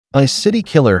A city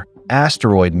killer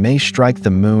asteroid may strike the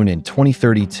moon in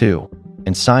 2032,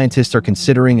 and scientists are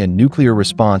considering a nuclear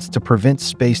response to prevent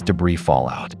space debris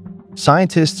fallout.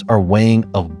 Scientists are weighing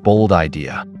a bold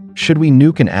idea. Should we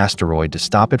nuke an asteroid to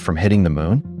stop it from hitting the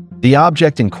moon? The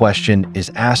object in question is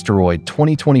Asteroid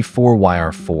 2024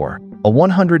 YR4, a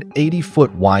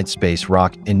 180-foot wide space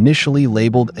rock initially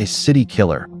labeled a city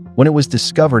killer when it was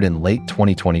discovered in late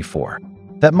 2024.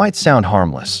 That might sound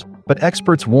harmless, but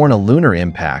experts warn a lunar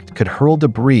impact could hurl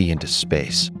debris into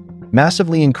space,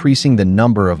 massively increasing the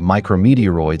number of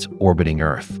micrometeoroids orbiting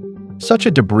Earth. Such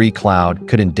a debris cloud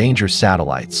could endanger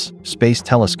satellites, space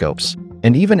telescopes,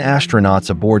 and even astronauts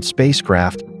aboard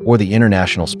spacecraft or the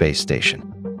International Space Station.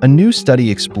 A new study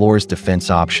explores defense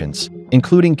options,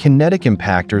 including kinetic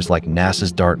impactors like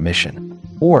NASA's DART mission,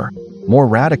 or, more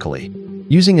radically,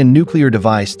 using a nuclear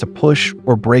device to push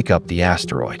or break up the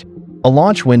asteroid. A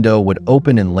launch window would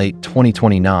open in late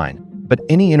 2029, but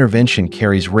any intervention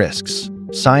carries risks.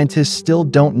 Scientists still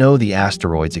don't know the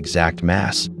asteroid's exact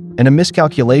mass, and a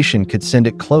miscalculation could send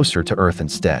it closer to Earth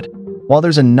instead. While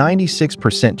there's a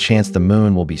 96% chance the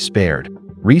moon will be spared,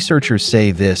 researchers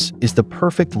say this is the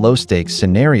perfect low-stakes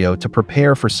scenario to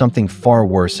prepare for something far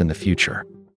worse in the future.